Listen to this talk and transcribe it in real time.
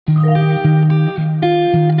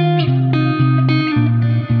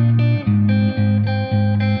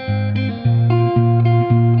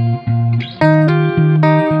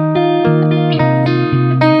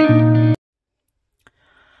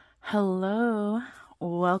Hello,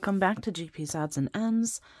 welcome back to GP's Odds and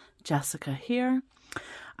Ends. Jessica here.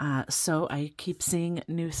 So I keep seeing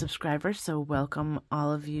new subscribers, so welcome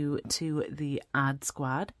all of you to the Odd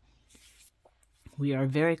Squad. We are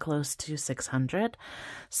very close to 600,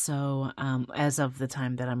 so as of the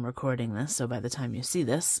time that I'm recording this, so by the time you see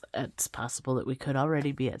this, it's possible that we could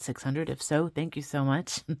already be at 600. If so, thank you so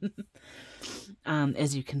much.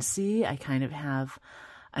 As you can see, I kind of have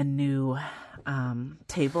a new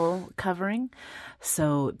table covering.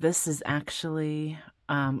 So this is actually,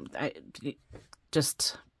 I'll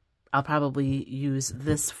probably use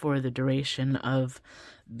this for the duration of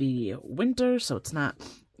the winter. So it's not,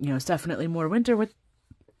 it's definitely more winter with,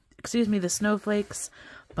 the snowflakes,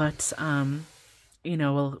 but,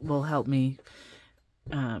 will help me,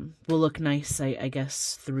 will look nice, I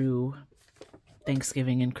guess, through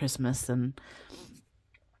Thanksgiving and Christmas and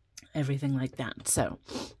everything like that. So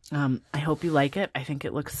I hope you like it. I think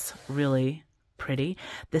it looks really pretty.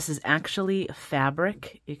 This is actually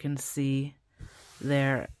fabric. You can see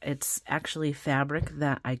there, it's actually fabric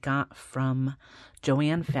that I got from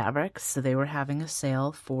Joann Fabrics. So they were having a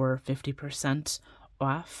sale for 50%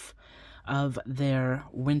 off of their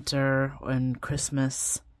winter and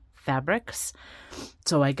Christmas fabrics.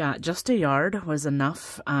 So I got just a yard was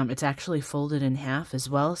enough. It's actually folded in half as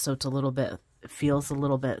well, so it's a little bit, it feels a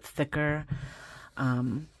little bit thicker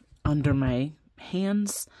under my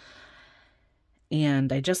hands.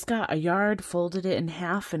 And I just got a yard, folded it in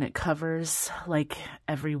half, and it covers like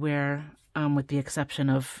everywhere with the exception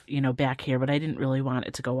of, back here. But I didn't really want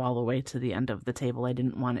it to go all the way to the end of the table. I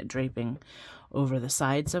didn't want it draping over the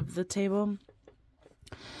sides of the table.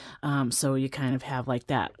 So you kind of have like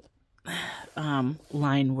that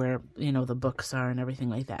line where, the books are and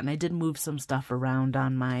everything like that. And I did move some stuff around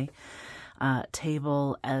on my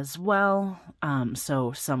table as well.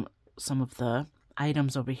 So some of the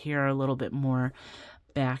items over here are a little bit more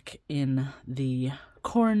back in the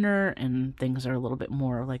corner and things are a little bit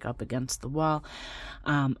more like up against the wall.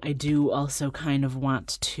 I do also kind of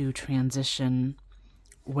want to transition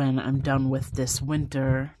when I'm done with this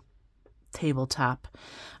winter tabletop,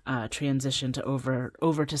 transition to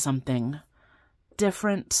over to something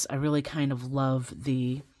different. I really kind of love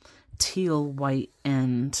the teal, white,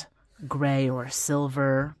 and gray or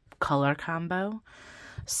silver color combo.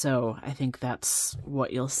 So I think that's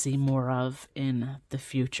what you'll see more of in the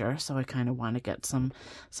future. So I kind of want to get some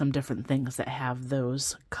different things that have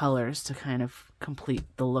those colors to kind of complete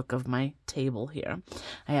the look of my table here.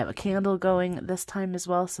 I have a candle going this time as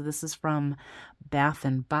well. So this is from Bath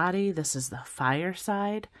and Body. This is the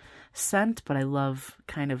Fireside scent, but I love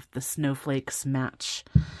kind of the snowflakes match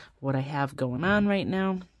what I have going on right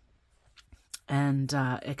now. And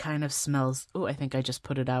it kind of smells, oh, I think I just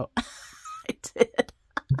put it out. I did.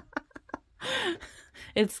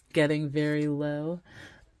 It's getting very low.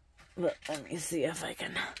 But let me see if I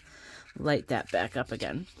can light that back up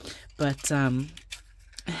again. But, and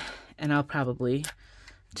I'll probably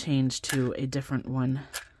change to a different one.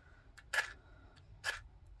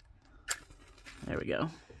 There we go.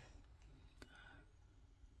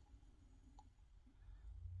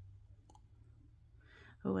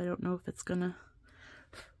 Oh, I don't know if it's gonna...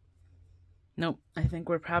 Nope, I think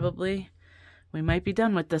we might be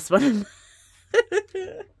done with this one.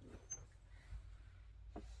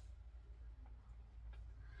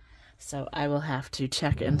 So I will have to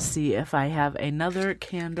check and see if I have another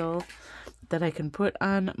candle that I can put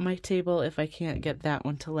on my table if I can't get that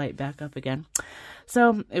one to light back up again.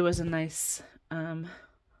 So it was a nice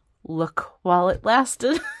look while it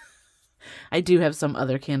lasted. I do have some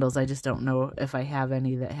other candles. I just don't know if I have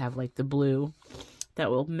any that have like the blue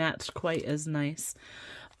that will match quite as nice.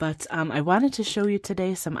 But I wanted to show you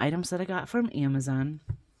today some items that I got from Amazon.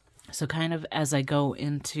 So kind of as I go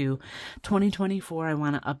into 2024, I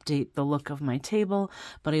want to update the look of my table,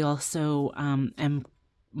 but I also am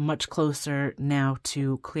much closer now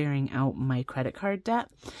to clearing out my credit card debt.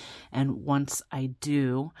 And once I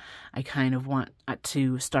do, I kind of want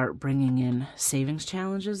to start bringing in savings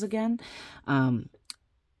challenges again.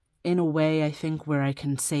 In a way, I think where I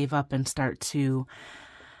can save up and start to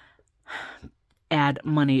add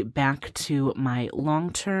money back to my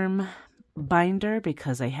long-term binder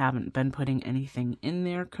because I haven't been putting anything in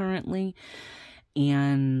there currently,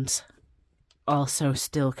 and also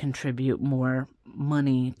still contribute more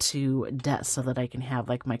money to debt so that I can have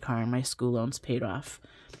like my car and my school loans paid off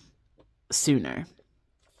sooner.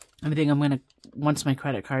 I think I'm going to, once my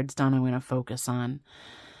credit card's done, I'm going to focus on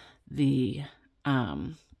the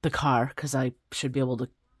car because I should be able to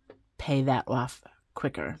pay that off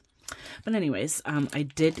quicker. But anyways, I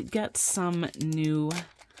did get some new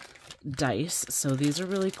dice. So these are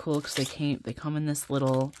really cool because they come in this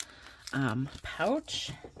little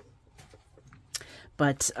pouch.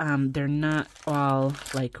 But they're not all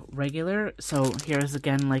like regular. So here's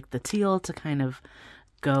again like the teal to kind of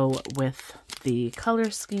go with the color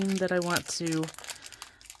scheme that I want to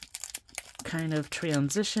kind of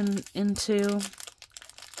transition into.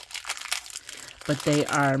 But they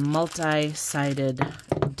are multi-sided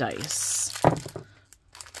dice.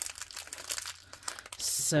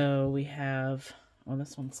 So we have, well,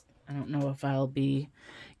 this one's, I don't know if I'll be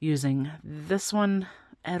using this one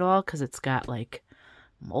at all because it's got like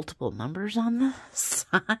multiple numbers on the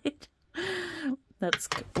side. That's,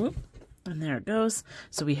 whoop, and there it goes.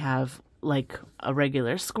 So we have like a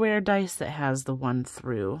regular square dice that has the 1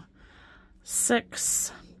 through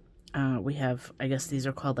 6. We have, I guess these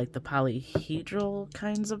are called like the polyhedral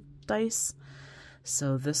kinds of dice.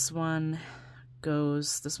 So this one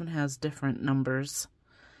has different numbers,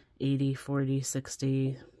 80, 40,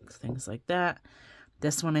 60, things like that.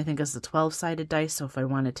 This one I think is the 12-sided dice, so if I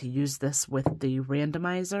wanted to use this with the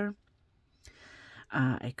randomizer,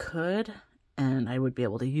 I could, and I would be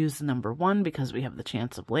able to use the number 1 because we have the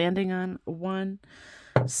chance of landing on 1.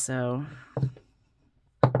 So,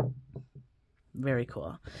 very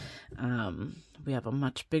cool. We have a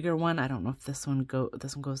much bigger one. I don't know if this one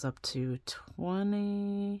goes up to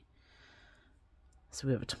 20. So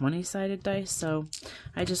we have a 20-sided dice. So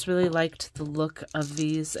I just really liked the look of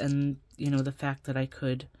these and, you know, the fact that I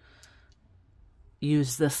could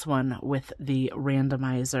use this one with the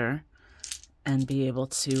randomizer and be able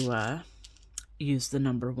to use the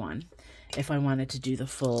number 1 if I wanted to do the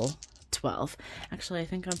full 12. Actually, I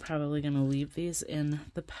think I'm probably going to leave these in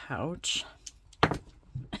the pouch.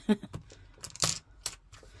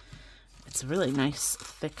 It's a really nice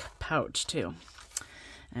thick pouch too.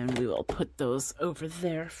 And we will put those over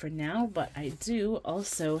there for now, but I do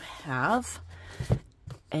also have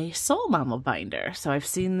a Soul Mama binder. So I've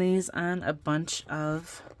seen these on a bunch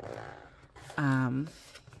of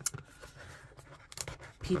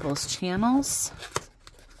people's channels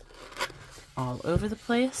all over the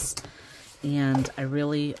place. And I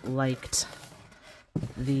really liked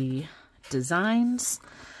the designs.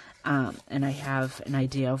 And I have an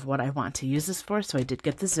idea of what I want to use this for, so I did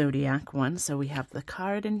get the Zodiac one. So we have the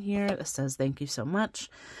card in here that says, "Thank you so much.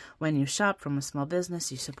 When you shop from a small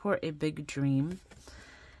business, you support a big dream."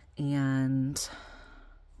 And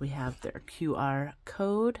we have their QR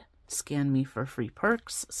code. Scan me for free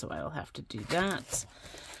perks, so I'll have to do that.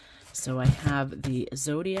 So I have the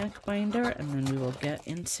Zodiac binder, and then we will get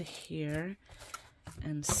into here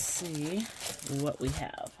and see what we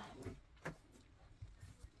have.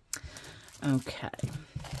 Okay.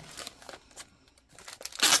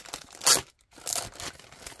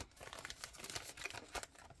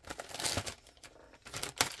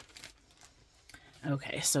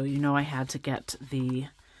 Okay, so you know I had to get the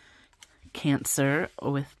Cancer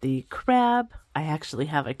with the crab. I actually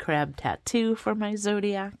have a crab tattoo for my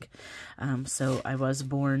Zodiac. So I was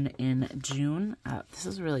born in June. This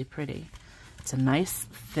is really pretty. It's a nice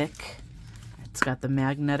thick, it's got the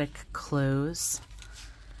magnetic close.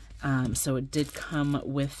 So it did come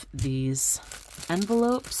with these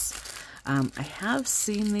envelopes. I have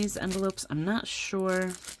seen these envelopes. I'm not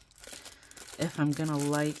sure if I'm gonna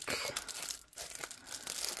like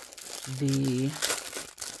the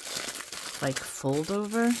fold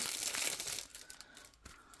over,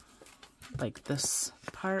 like this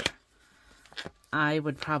part. I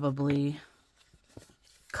would probably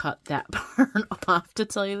cut that part off, to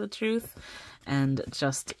tell you the truth, and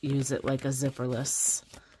just use it like a zipperless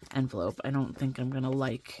envelope. I don't think I'm gonna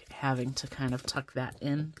like having to kind of tuck that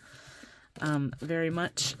in very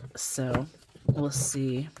much, so we'll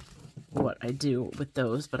see what I do with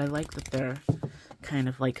those. But I like that they're kind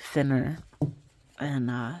of like thinner and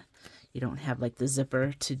you don't have like the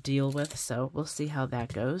zipper to deal with, so we'll see how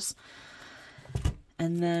that goes.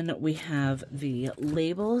 And then we have the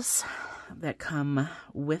labels that come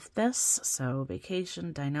with this. So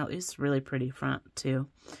vacation, dine out, is really pretty front too.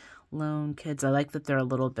 Loan, kids, I like that they're a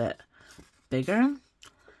little bit bigger.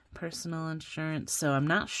 Personal insurance, so I'm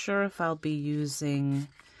not sure if I'll be using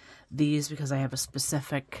these because I have a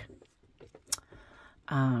specific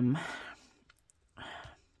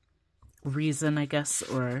reason, I guess,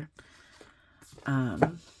 or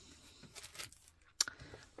a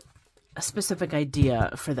specific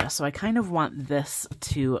idea for this. So I kind of want this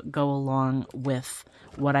to go along with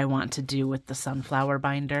what I want to do with the sunflower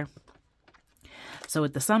binder. So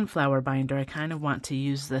with the sunflower binder, I kind of want to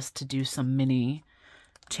use this to do some mini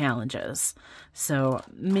challenges. So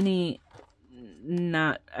mini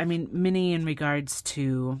in regards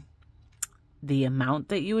to the amount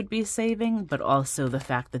that you would be saving, but also the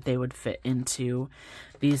fact that they would fit into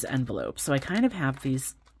these envelopes. So I kind of have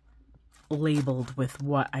these labeled with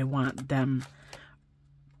what I want them,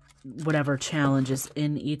 whatever challenge is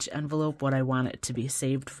in each envelope, what I want it to be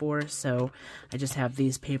saved for. So I just have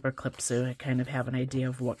these paper clips so I kind of have an idea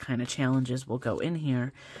of what kind of challenges will go in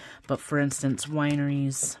here. But for instance,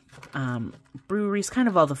 wineries, breweries, kind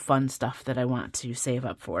of all the fun stuff that I want to save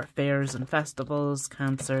up for. Fairs and festivals,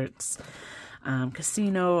 concerts,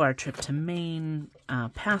 casino, our trip to Maine,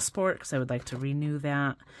 passport, because I would like to renew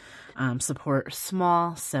that. Support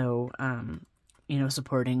small, so, you know,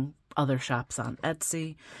 supporting other shops on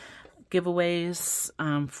Etsy, giveaways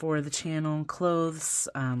for the channel, clothes,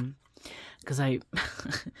 because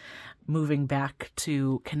moving back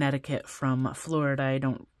to Connecticut from Florida, I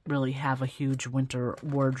don't really have a huge winter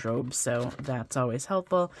wardrobe, so that's always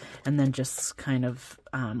helpful. And then just kind of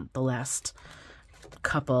the last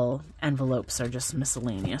couple envelopes are just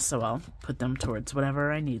miscellaneous, so I'll put them towards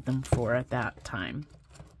whatever I need them for at that time.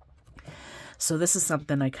 So this is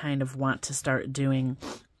something I kind of want to start doing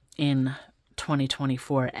in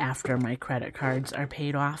 2024 after my credit cards are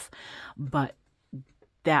paid off, but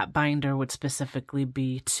that binder would specifically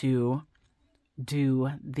be to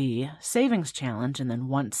do the savings challenge, and then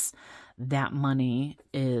once that money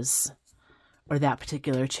is, or that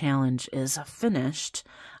particular challenge is finished,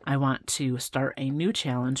 I want to start a new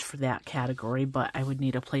challenge for that category, but I would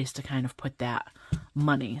need a place to kind of put that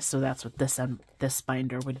money. So that's what this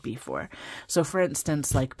binder would be for. So for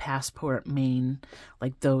instance, like Passport, Maine,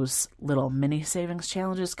 like those little mini savings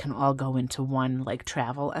challenges can all go into one like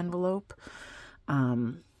travel envelope.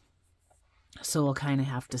 So we'll kind of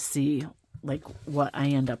have to see like what I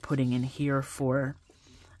end up putting in here for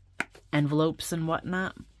envelopes and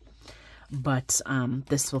whatnot. But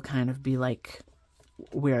this will kind of be like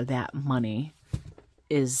where that money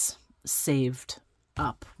is saved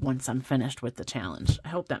up once I'm finished with the challenge. I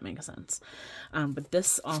hope that makes sense. But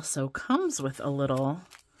this also comes with a little,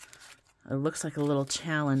 it looks like a little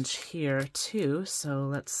challenge here too. So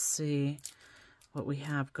let's see what we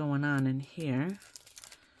have going on in here.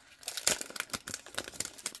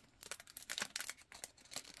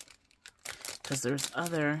 Because there's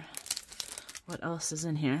other, what else is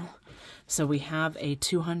in here? So we have a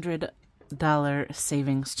 $200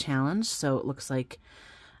 savings challenge. So it looks like,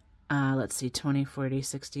 let's see, 20, 40,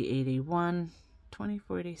 60, 81, 20,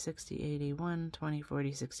 40, 60, 81, 20,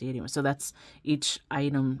 40, 60, 81. So that's each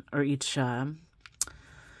item, or each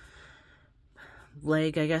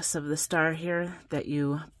leg, I guess, of the star here that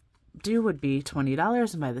you do would be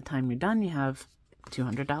 $20. And by the time you're done, you have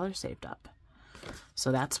 $200 saved up.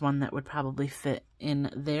 So that's one that would probably fit in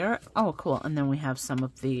there. Oh, cool. And then we have some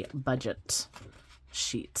of the budget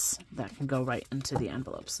sheets that can go right into the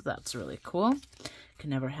envelope. So that's really cool. Can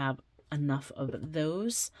never have enough of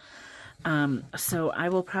those. So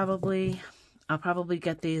I'll probably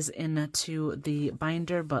get these into the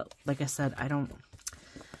binder, but like I said, I'm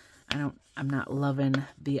not loving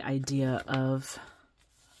the idea of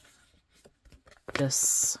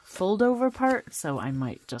this fold over part, so I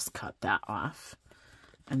might just cut that off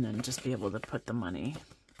and then just be able to put the money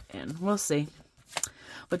in. We'll see.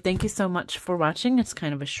 But thank you so much for watching. It's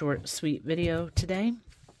kind of a short, sweet video today.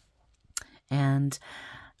 And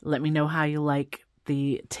let me know how you like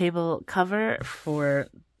the table cover for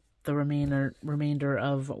the remainder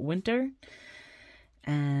of winter.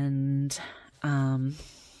 And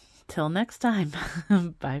till next time,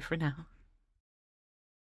 bye for now.